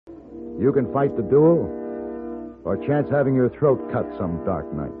You can fight the duel, or chance having your throat cut some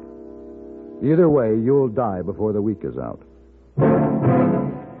dark night. Either way, you'll die before the week is out.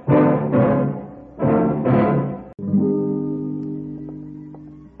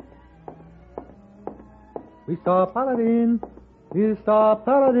 Mr. Paladin! Mr.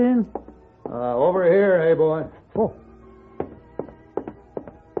 Paladin! Over here, hey boy. Oh.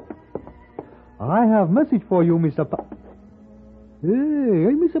 I have a message for you, Mr. Hey,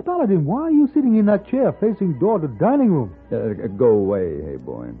 Mr. Paladin, why are you sitting in that chair facing door to the dining room? Go away, hey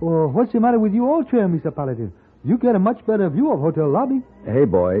boy. Oh, what's the matter with your old chair, Mr. Paladin? You get a much better view of hotel lobby. Hey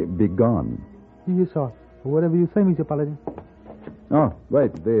boy, be gone. Yes, sir. Whatever you say, Mr. Paladin. Oh,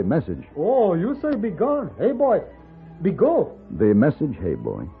 wait, the message. Oh, you say be gone. Hey, boy, be go. The message, hey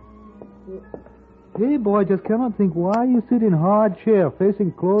boy. Hey, boy, just cannot think why you sit in hard chair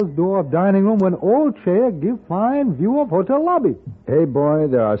facing closed door of dining room when old chair give fine view of hotel lobby. Hey boy,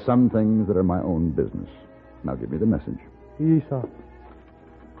 there are some things that are my own business. Now give me the message. Yes, sir.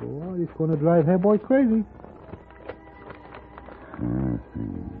 Oh, it's going to drive hey boy crazy.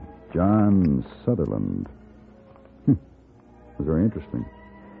 John Sutherland. Very interesting.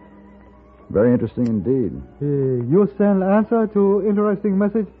 Very interesting indeed. You send answer to interesting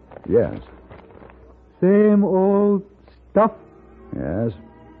message? Yes. Same old stuff? Yes.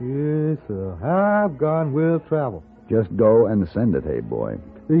 Yes, sir. Have gone, will travel. Just go and send it, hey boy.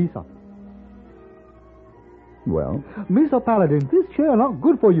 Yes, sir. Well? Mr. Paladin, this chair not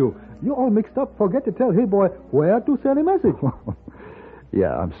good for you. You all mixed up. Forget to tell hey boy where to send a message.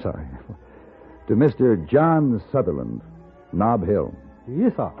 Yeah, I'm sorry. To Mr. John Sutherland, Nob Hill.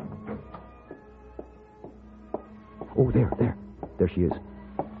 Yes, sir. Oh, there. There she is.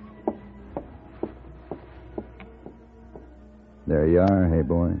 There you are, hey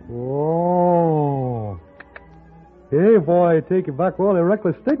boy. Oh. Hey, boy, take it back all the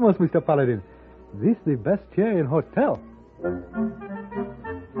reckless statements, Mr. Paladin. This the best chair in hotel.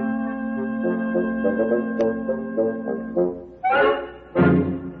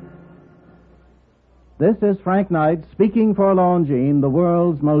 This is Frank Knight speaking for Longines, the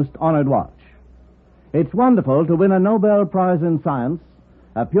world's most honored watch. It's wonderful to win a Nobel Prize in Science,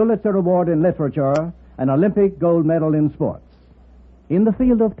 a Pulitzer Award in Literature, an Olympic gold medal in sports. In the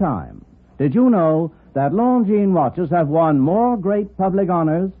field of time, did you know that Longines watches have won more great public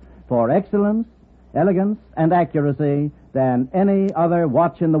honors for excellence, elegance, and accuracy than any other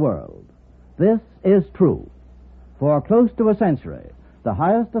watch in the world? This is true. For close to a century, the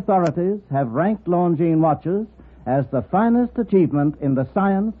highest authorities have ranked Longines watches as the finest achievement in the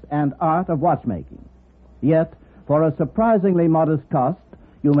science and art of watchmaking. Yet, for a surprisingly modest cost,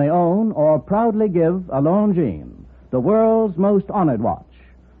 you may own or proudly give a Longines, the world's most honored watch,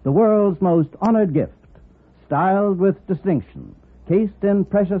 the world's most honored gift, styled with distinction, cased in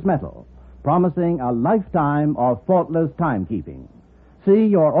precious metal, promising a lifetime of faultless timekeeping. See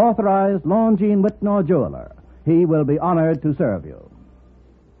your authorized Longines Whitnor jeweler. He will be honored to serve you.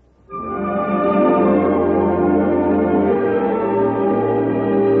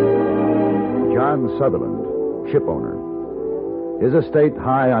 John Sutherland, ship owner. His estate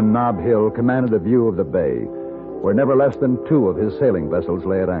high on Nob Hill commanded a view of the bay, where never less than 2 of his sailing vessels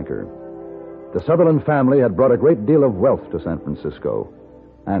lay at anchor. The Sutherland family had brought a great deal of wealth to San Francisco,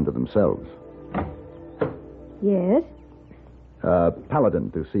 and to themselves. Yes? Paladin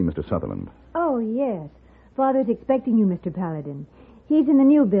to see Mr. Sutherland. Oh, yes. Father's expecting you, Mr. Paladin. He's in the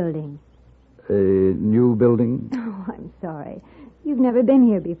new building. A new building? Oh, I'm sorry. You've never been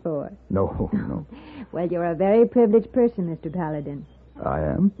here before. No. Well, you're a very privileged person, Mr. Paladin. I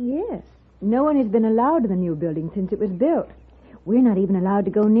am? Yes. No one has been allowed to the new building since it was built. We're not even allowed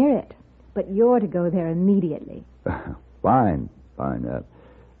to go near it. But you're to go there immediately. Fine.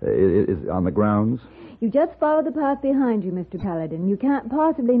 Is on the grounds? You just follow the path behind you, Mr. Paladin. You can't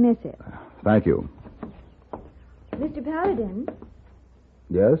possibly miss it. Thank you. Mr. Paladin?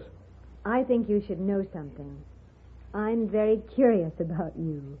 Yes? I think you should know something. I'm very curious about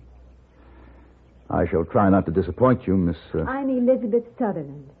you. I shall try not to disappoint you, Miss... I'm Elizabeth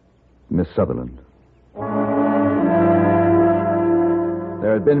Sutherland. Miss Sutherland.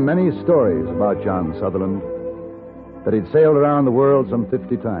 There had been many stories about John Sutherland. That he'd sailed around the world some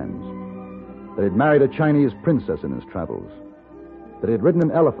 50 times. That he'd married a Chinese princess in his travels. That he'd ridden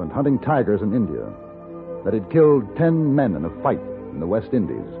an elephant hunting tigers in India. That he'd killed 10 men in a fight in the West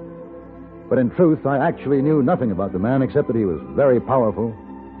Indies. But in truth, I actually knew nothing about the man except that he was very powerful,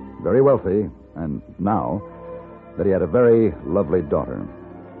 very wealthy, and now that he had a very lovely daughter.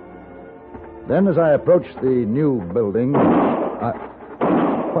 Then as I approached the new building,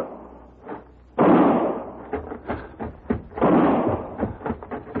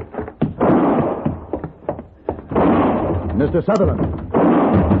 Mr. Sutherland.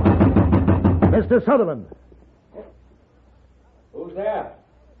 Mr. Sutherland. Who's there?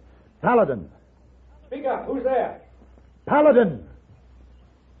 Paladin. Speak up. Who's there? Paladin.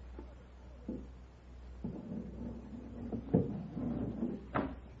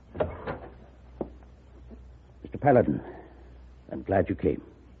 Mr. Paladin, I'm glad you came.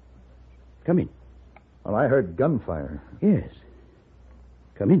 Come in. Well, I heard gunfire. Yes.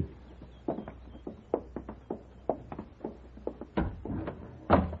 Come in.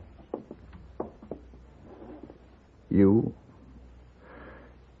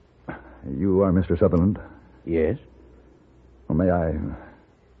 You are Mr. Sutherland? Yes. Well, may I...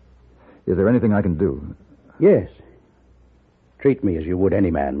 Is there anything I can do? Yes. Treat me as you would any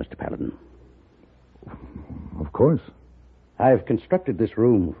man, Mr. Paladin. Of course. I've constructed this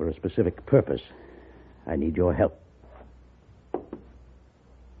room for a specific purpose. I need your help.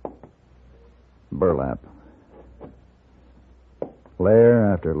 Burlap.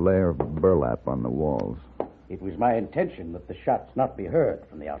 Layer after layer of burlap on the walls. It was my intention that the shots not be heard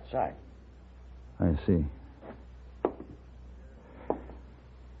from the outside. I see.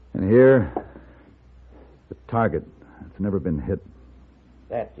 And here, the target. It's never been hit.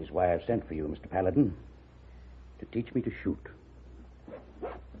 That is why I've sent for you, Mr. Paladin. To teach me to shoot.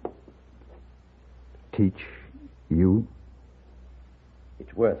 Teach you?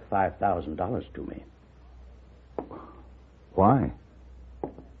 It's worth $5,000 to me. Why?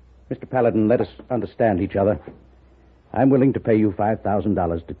 Mr. Paladin, let us understand each other. I'm willing to pay you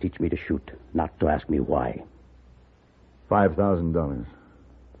 $5,000 to teach me to shoot, not to ask me why. $5,000.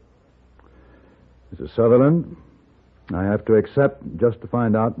 Mrs. Sutherland, I have to accept just to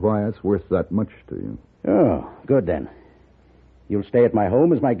find out why it's worth that much to you. Oh, good then. You'll stay at my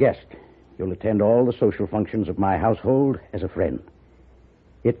home as my guest. You'll attend all the social functions of my household as a friend.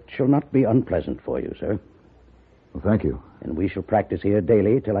 It shall not be unpleasant for you, sir. Well, thank you. And we shall practice here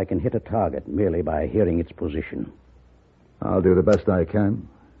daily till I can hit a target merely by hearing its position. I'll do the best I can.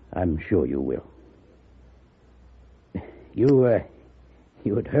 I'm sure you will. You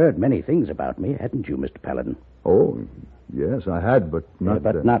had heard many things about me, hadn't you, Mr. Paladin? Oh, yes, I had, but not...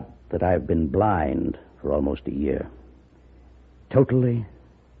 Not that I've been blind for almost a year. Totally,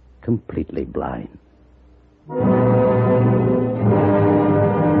 completely blind.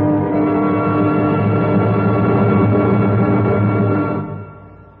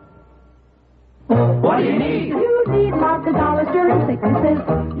 What do you need? You need lots of dollars during sicknesses.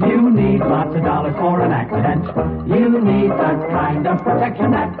 You need lots of dollars for an accident. You need the kind of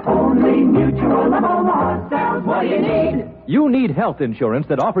protection that only Mutual of Omaha sells. What do you need? You need health insurance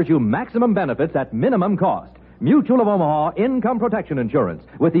that offers you maximum benefits at minimum cost. Mutual of Omaha Income Protection Insurance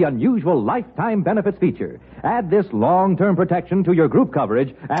with the unusual lifetime benefits feature. Add this long-term protection to your group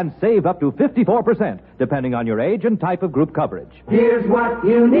coverage and save up to 54%, depending on your age and type of group coverage. Here's what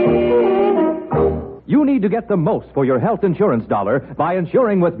you need. You need to get the most for your health insurance dollar by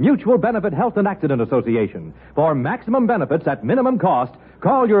insuring with Mutual Benefit Health and Accident Association. For maximum benefits at minimum cost,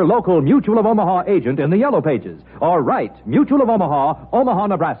 call your local Mutual of Omaha agent in the Yellow Pages or write Mutual of Omaha, Omaha,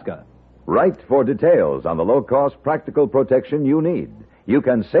 Nebraska. Write for details on the low-cost practical protection you need. You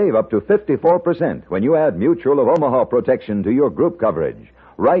can save up to 54% when you add Mutual of Omaha protection to your group coverage.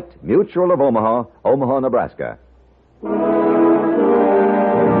 Write Mutual of Omaha, Omaha, Nebraska.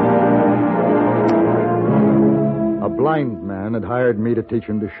 A blind man had hired me to teach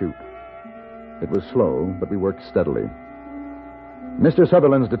him to shoot. It was slow, but we worked steadily. Mr.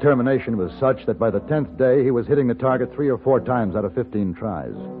 Sutherland's determination was such that by the 10th day, he was hitting the target 3 or 4 times out of 15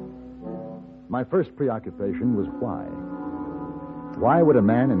 tries. My first preoccupation was why. Why would a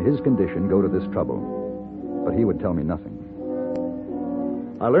man in his condition go to this trouble? But he would tell me nothing.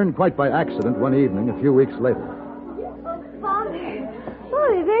 I learned quite by accident one evening a few weeks later.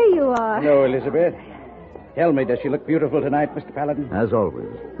 Father, there you are. Hello, Elizabeth. Tell me, does she look beautiful tonight, Mr. Paladin? As always.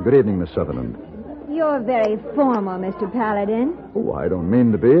 Good evening, Miss Sutherland. You're very formal, Mr. Paladin. Oh, I don't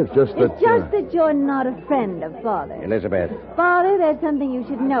mean to be. It's just that... It's just that you're not a friend of Father's. Elizabeth. Father, there's something you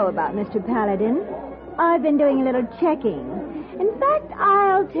should know about Mr. Paladin. I've been doing a little checking. In fact,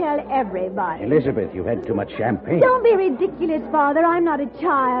 I'll tell everybody. Elizabeth, you've had too much champagne. Don't be ridiculous, Father. I'm not a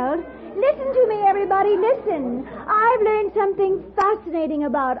child. Listen to me, everybody. Listen. I've learned something fascinating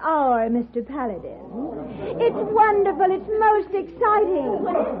about our Mr. Paladin. It's wonderful. It's most exciting.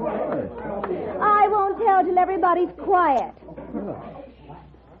 I won't tell till everybody's quiet.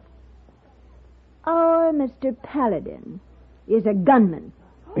 Our Mr. Paladin is a gunman.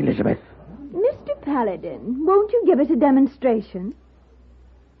 Elizabeth. Mr. Paladin, won't you give us a demonstration?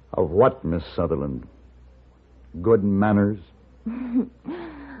 Of what, Miss Sutherland? Good manners?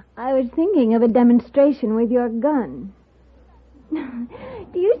 I was thinking of a demonstration with your gun.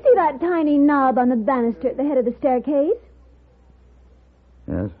 Do you see that tiny knob on the banister at the head of the staircase?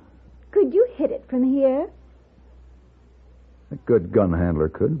 Yes? Could you hit it from here? A good gun handler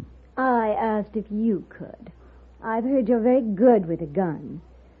could. I asked if you could. I've heard you're very good with a gun.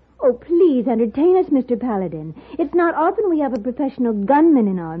 Oh, please entertain us, Mr. Paladin. It's not often we have a professional gunman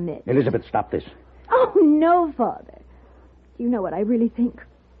in our midst. Elizabeth, stop this. Oh, no, Father. You know what I really think.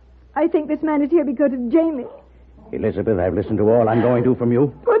 I think this man is here because of Jamie. Elizabeth, I've listened to all I'm going to from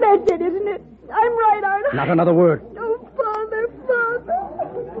you. Oh, that's it, isn't it? I'm right, aren't I? Not another word. Oh, Father.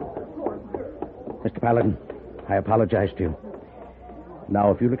 Mr. Paladin, I apologize to you.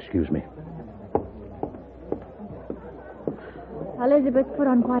 Now, if you'll excuse me. Elizabeth put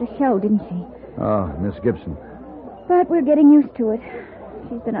on quite a show, didn't she? Oh, Miss Gibson. But we're getting used to it.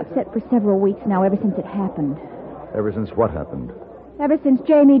 She's been upset for several weeks now, ever since it happened. Ever since what happened? Ever since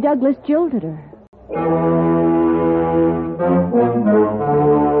Jamie Douglas jilted her.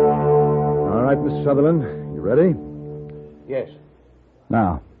 All right, Miss Sutherland, you ready? Yes.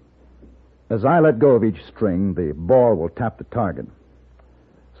 Now, as I let go of each string, the ball will tap the target.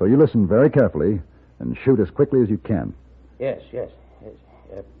 So you listen very carefully and shoot as quickly as you can. Yes.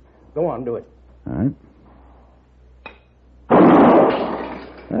 Go on, do it. All right.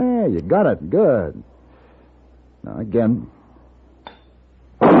 Hey, you got it. Good. Now, again.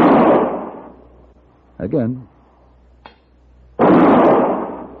 Again.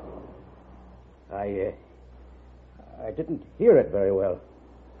 I didn't hear it very well.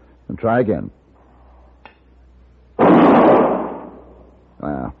 And try again.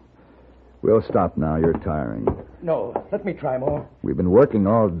 Well, we'll stop now. You're tiring. No, let me try more. We've been working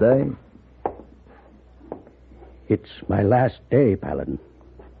all day. It's my last day, Paladin.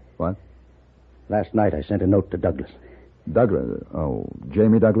 What? Last night I sent a note to Douglas. Douglas? Oh,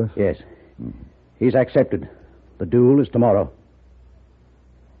 Jamie Douglas? Yes. He's accepted. The duel is tomorrow.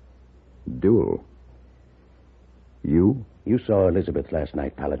 Duel? You? You saw Elizabeth last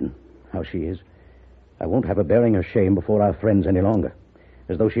night, Paladin. How she is. I won't have her bearing her shame before our friends any longer.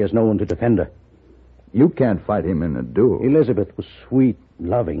 As though she has no one to defend her. You can't fight him in a duel. Elizabeth was sweet,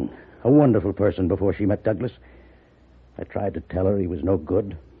 loving, a wonderful person before she met Douglas. I tried to tell her he was no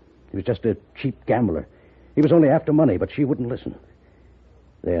good. He was just a cheap gambler. He was only after money, but she wouldn't listen.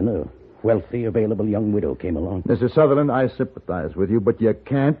 Then a wealthy, available young widow came along. Mr. Sutherland, I sympathize with you, but you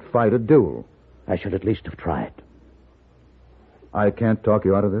can't fight a duel. I should at least have tried. I can't talk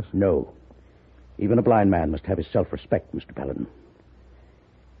you out of this? No. Even a blind man must have his self-respect, Mr. Paladin.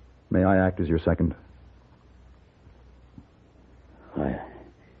 May I act as your second?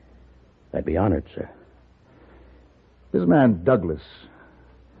 I'd be honored, sir. This man, Douglas,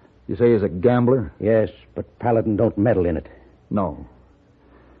 you say he's a gambler? Yes, but Paladin don't meddle in it. No.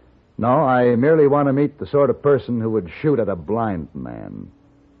 No, I merely want to meet the sort of person who would shoot at a blind man.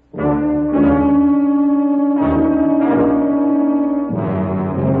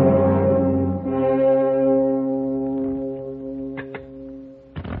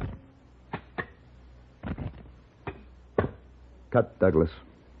 Cut, Douglas.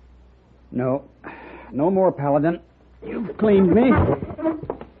 No. No more, Paladin. You've cleaned me.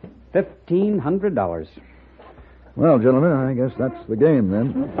 $1,500. Well, gentlemen, I guess that's the game,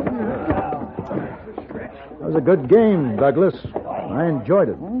 then. That was a good game, Douglas. I enjoyed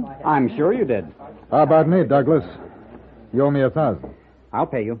it. I'm sure you did. How about me, Douglas? You owe me $1,000. I'll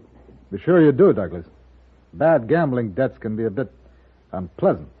pay you. Be sure you do, Douglas. Bad gambling debts can be a bit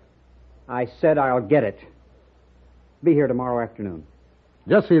unpleasant. I said I'll get it. Be here tomorrow afternoon.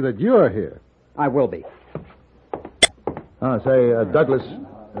 Just see that you're here. I will be. Douglas.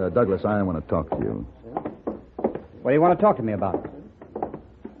 Douglas, I want to talk to you. What do you want to talk to me about?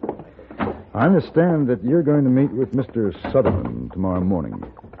 I understand that you're going to meet with Mr. Sutherland tomorrow morning.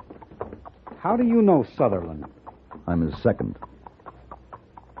 How do you know Sutherland? I'm his second.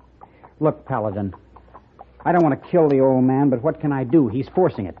 Look, Paladin, I don't want to kill the old man, but what can I do? He's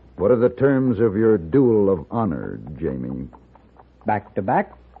forcing it. What are the terms of your duel of honor, Jamie? Back to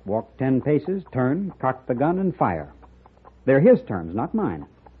back, walk 10 paces, turn, cock the gun, and fire. They're his terms, not mine.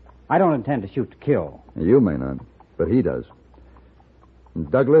 I don't intend to shoot to kill. You may not, but he does. And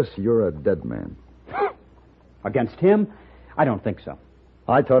Douglas, you're a dead man. Against him? I don't think so.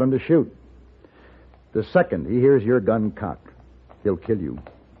 I taught him to shoot. The second he hears your gun cocked, he'll kill you.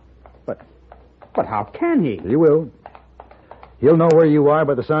 But how can he? He will. He'll know where you are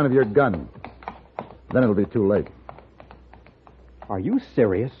by the sound of your gun. Then it'll be too late. Are you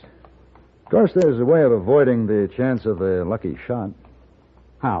serious? Of course, there's a way of avoiding the chance of a lucky shot.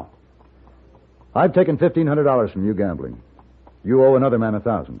 How? I've taken $1,500 from you gambling. You owe another man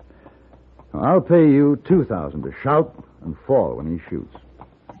 $1,000. I'll pay you $2,000 to shout and fall when he shoots.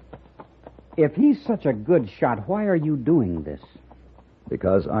 If he's such a good shot, why are you doing this?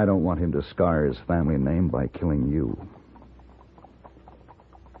 Because I don't want him to scar his family name by killing you.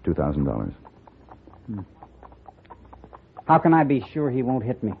 $2,000. How can I be sure he won't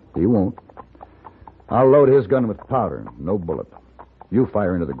hit me? He won't. I'll load his gun with powder, no bullet. You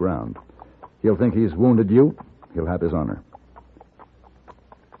fire into the ground. He'll think he's wounded you. He'll have his honor.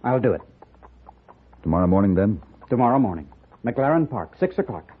 I'll do it. Tomorrow morning, then? Tomorrow morning. McLaren Park, 6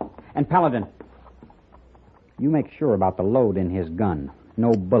 o'clock. And Paladin, you make sure about the load in his gun.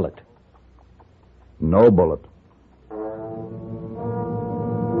 No bullet. No bullet.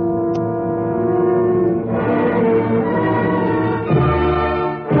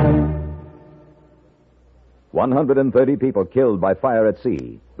 $130 people killed by fire at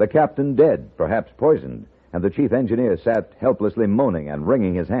sea, the captain dead, perhaps poisoned, and the chief engineer sat helplessly moaning and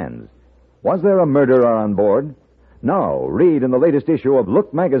wringing his hands. Was there a murderer on board? Now, read in the latest issue of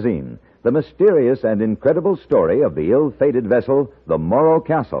Look magazine the mysterious and incredible story of the ill-fated vessel, the Morro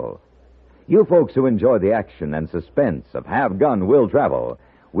Castle. You folks who enjoy the action and suspense of Have Gun, Will Travel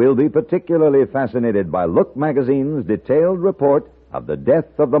will be particularly fascinated by Look magazine's detailed report of the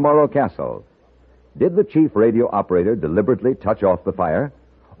death of the Morro Castle. Did the chief radio operator deliberately touch off the fire?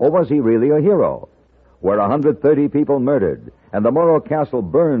 Or was he really a hero? Were 130 people murdered and the Morro Castle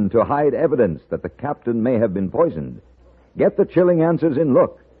burned to hide evidence that the captain may have been poisoned? Get the chilling answers in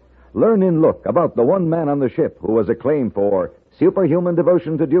Look. Learn in Look about the one man on the ship who was acclaimed for superhuman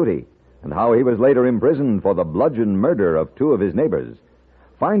devotion to duty and how he was later imprisoned for the bludgeon murder of 2 of his neighbors.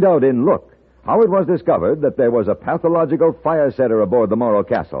 Find out in Look how it was discovered that there was a pathological fire setter aboard the Morro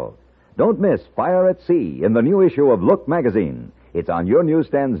Castle. Don't miss Fire at Sea in the new issue of Look magazine. It's on your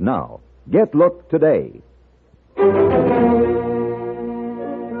newsstands now. Get Look today.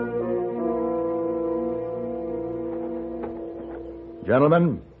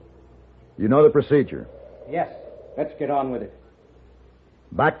 Gentlemen, you know the procedure. Yes. Let's get on with it.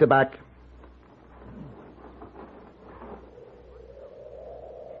 Back to back.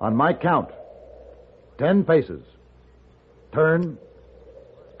 On my count, 10 paces. Turn.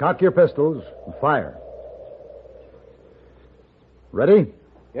 Cock your pistols and fire. Ready?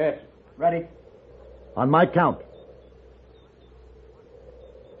 Yes. Ready. On my count.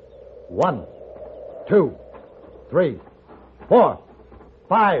 1, 2, 3, 4,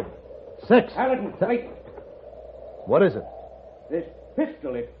 5, 6. Paladin, wait. What is it? This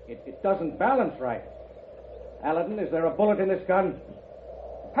pistol, it doesn't balance right. Paladin, is there a bullet in this gun?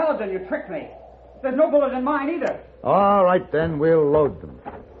 Paladin, you tricked me. There's no bullet in mine either. All right, then, we'll load them.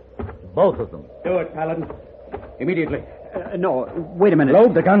 Both of them. Do it, Paladin. Immediately. No, wait a minute.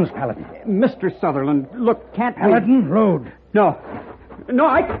 Load the guns, Paladin. Mr. Sutherland, look, can't we... Paladin, load. No,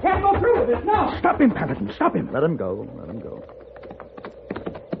 I can't go through with this, no. Stop him, Paladin, stop him. Let him go, let him go.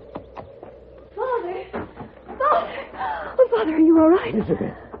 Father! Oh, Father, are you all right?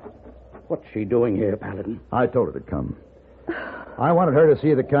 Elizabeth, what's she doing here, Paladin? I told her to come. I wanted her to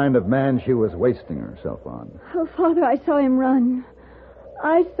see the kind of man she was wasting herself on. Oh, Father, I saw him run.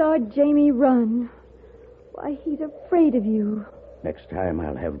 I saw Jamie run. Why, he's afraid of you. Next time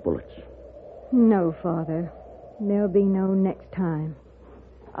I'll have bullets. No, Father. There'll be no next time.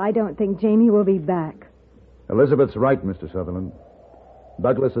 I don't think Jamie will be back. Elizabeth's right, Mr. Sutherland.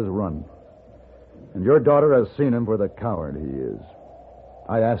 Douglas has run. And your daughter has seen him for the coward he is.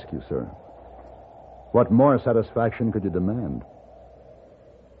 I ask you, sir, what more satisfaction could you demand?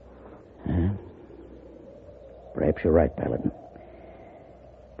 Perhaps you're right, Paladin.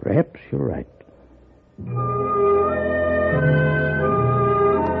 Perhaps you're right.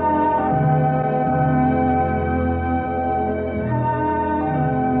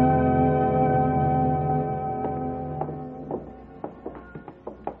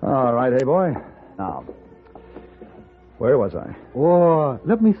 All right, hey, boy. Now, where was I? Oh,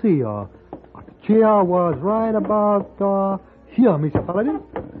 let me see. The chair was right about here, Mr. Paladin.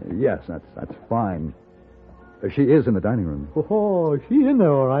 Yes, that's fine. She is in the dining room. Oh, she in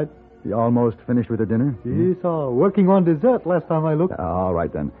there, all right. You almost finished with her dinner? She's working on dessert last time I looked. All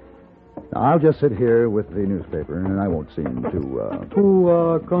right, then. Now, I'll just sit here with the newspaper, and I won't seem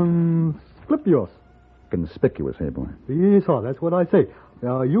too... Conspicuous. Conspicuous, hey, boy. Yes, sir, that's what I say.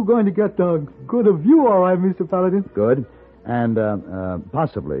 You're going to get a good view, all right, Mr. Paladin. Good. And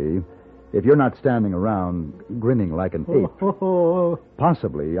possibly, if you're not standing around grinning like an ape,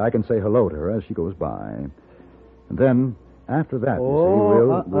 possibly I can say hello to her as she goes by. And then, after that,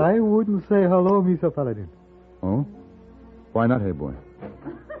 you see, I wouldn't say hello, Mr. Paladin. Oh? Why not, hey, boy?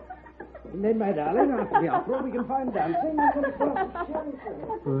 Then, my darling, after the opera, we can find dancing.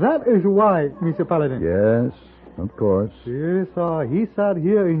 That is why, Mr. Paladin. Yes, Of course. Yes, sir. He sat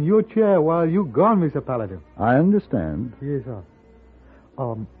here in your chair while you gone, Mr. Paladin. I understand. Yes, sir.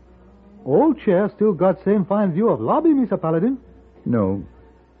 Old chair still got same fine view of lobby, Mr. Paladin. No.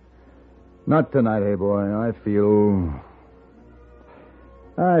 Not tonight, hey boy. I feel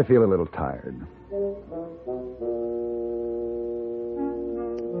a little tired.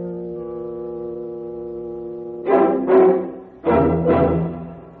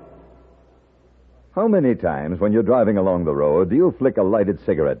 How many times when you're driving along the road do you flick a lighted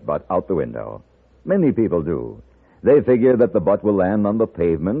cigarette butt out the window? Many people do. They figure that the butt will land on the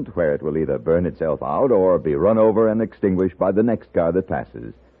pavement where it will either burn itself out or be run over and extinguished by the next car that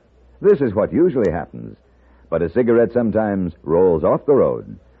passes. This is what usually happens. But a cigarette sometimes rolls off the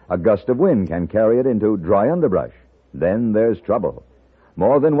road. A gust of wind can carry it into dry underbrush. Then there's trouble.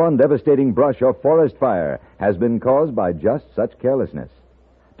 More than one devastating brush or forest fire has been caused by just such carelessness.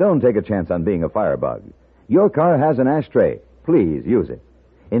 Don't take a chance on being a firebug. Your car has an ashtray. Please use it.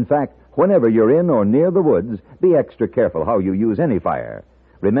 In fact, whenever you're in or near the woods, be extra careful how you use any fire.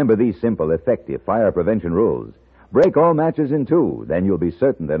 Remember these simple, effective fire prevention rules. Break all matches in two, then you'll be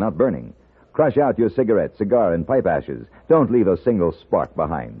certain they're not burning. Crush out your cigarette, cigar, and pipe ashes. Don't leave a single spark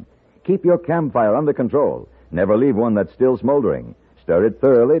behind. Keep your campfire under control. Never leave one that's still smoldering. Stir it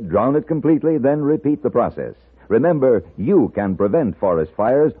thoroughly, drown it completely, then repeat the process. Remember, you can prevent forest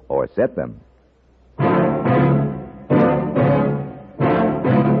fires or set them.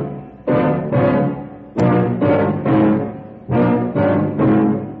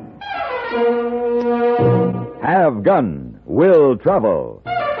 Have Gun, Will Travel.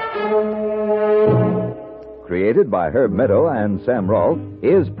 Created by Herb Meadow and Sam Rolfe,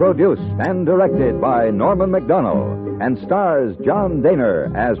 is produced and directed by Norman McDonnell and stars John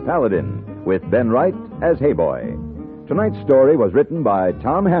Daner as Paladin, with Ben Wright as Hayboy. Tonight's story was written by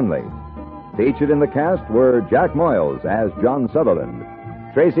Tom Hanley. Featured in the cast were Jack Moyles as John Sutherland,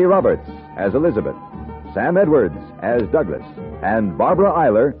 Tracy Roberts as Elizabeth, Sam Edwards as Douglas, and Barbara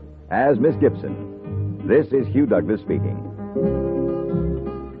Eiler as Miss Gibson. This is Hugh Douglas speaking.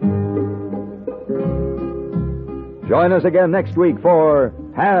 Join us again next week for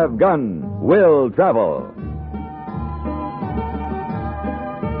Have Gun, Will Travel.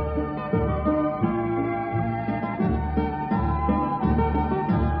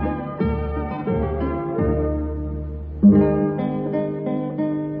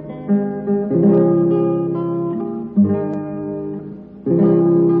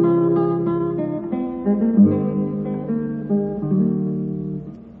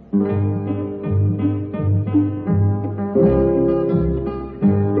 Mm-hmm.